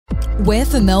We're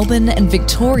for Melbourne and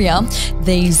Victoria.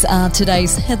 These are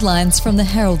today's headlines from the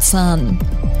Herald Sun.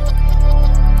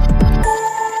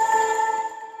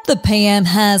 The PM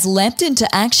has leapt into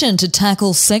action to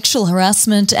tackle sexual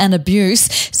harassment and abuse,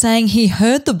 saying he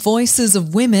heard the voices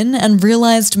of women and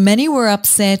realised many were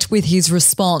upset with his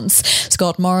response.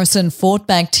 Scott Morrison fought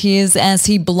back tears as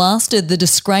he blasted the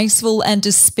disgraceful and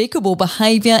despicable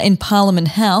behaviour in Parliament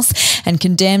House and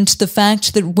condemned the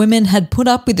fact that women had put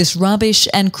up with this rubbish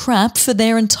and crap for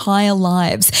their entire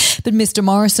lives. But Mr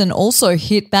Morrison also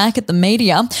hit back at the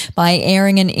media by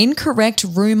airing an incorrect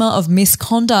rumour of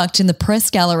misconduct in the press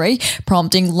gallery,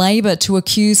 prompting Labor to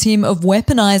accuse him of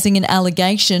weaponising an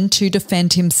allegation to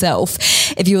defend himself.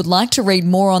 If you would like to read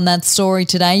more on that story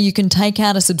today, you can take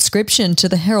out a subscription to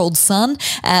the Herald Sun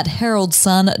at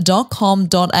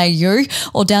heraldsun.com.au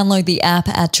or download the app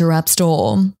at your app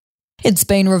store. It's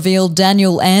been revealed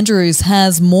Daniel Andrews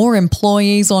has more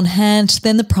employees on hand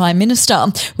than the Prime Minister,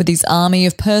 with his army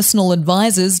of personal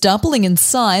advisors doubling in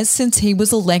size since he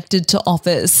was elected to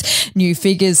office. New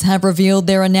figures have revealed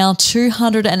there are now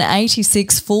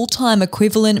 286 full-time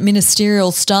equivalent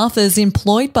ministerial staffers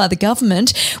employed by the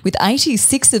government, with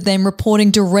 86 of them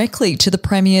reporting directly to the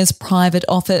Premier's private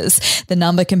office. The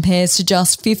number compares to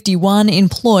just 51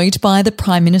 employed by the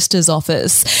Prime Minister's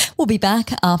office. We'll be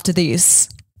back after this.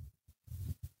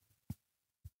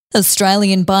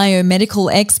 Australian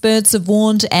biomedical experts have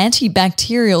warned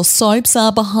antibacterial soaps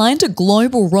are behind a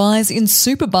global rise in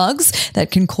superbugs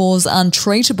that can cause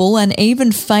untreatable and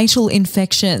even fatal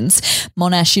infections.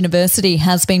 Monash University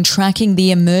has been tracking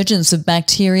the emergence of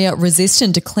bacteria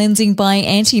resistant to cleansing by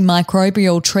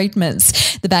antimicrobial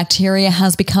treatments. The bacteria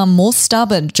has become more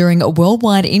stubborn during a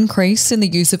worldwide increase in the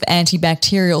use of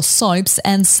antibacterial soaps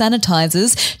and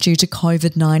sanitizers due to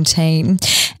COVID-19.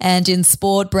 And in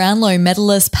sport, Brownlow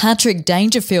medalist Patrick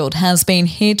Dangerfield has been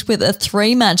hit with a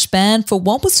 3-match ban for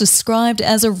what was described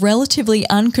as a relatively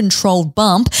uncontrolled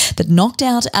bump that knocked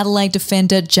out Adelaide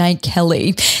defender Jake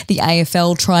Kelly. The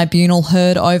AFL tribunal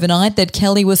heard overnight that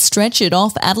Kelly was stretchered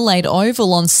off Adelaide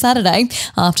Oval on Saturday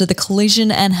after the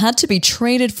collision and had to be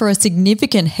treated for a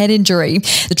significant head injury.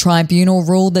 The tribunal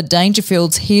ruled that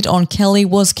Dangerfield's hit on Kelly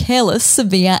was careless,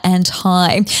 severe and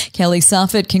high. Kelly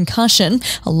suffered concussion,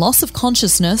 a loss of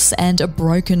consciousness and a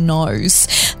broken nose.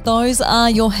 Those are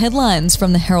your headlines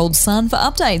from the Herald Sun. For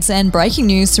updates and breaking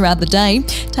news throughout the day,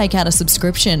 take out a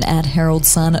subscription at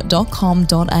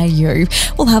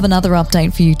heraldsun.com.au. We'll have another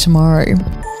update for you tomorrow.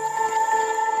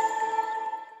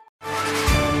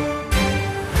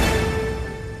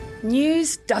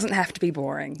 News doesn't have to be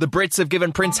boring. The Brits have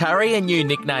given Prince Harry a new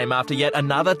nickname after yet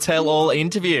another tell-all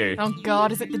interview. Oh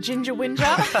God, is it the Ginger Whinger?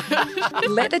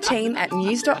 Let the team at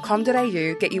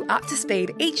news.com.au get you up to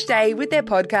speed each day with their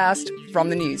podcast,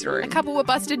 From the Newsroom. A couple were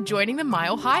busted joining the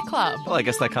Mile High Club. Well, I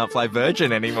guess they can't play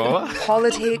Virgin anymore.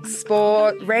 Politics,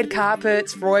 sport, red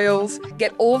carpets, royals.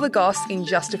 Get all the goss in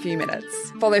just a few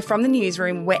minutes. Follow From the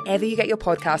Newsroom wherever you get your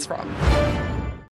podcast from.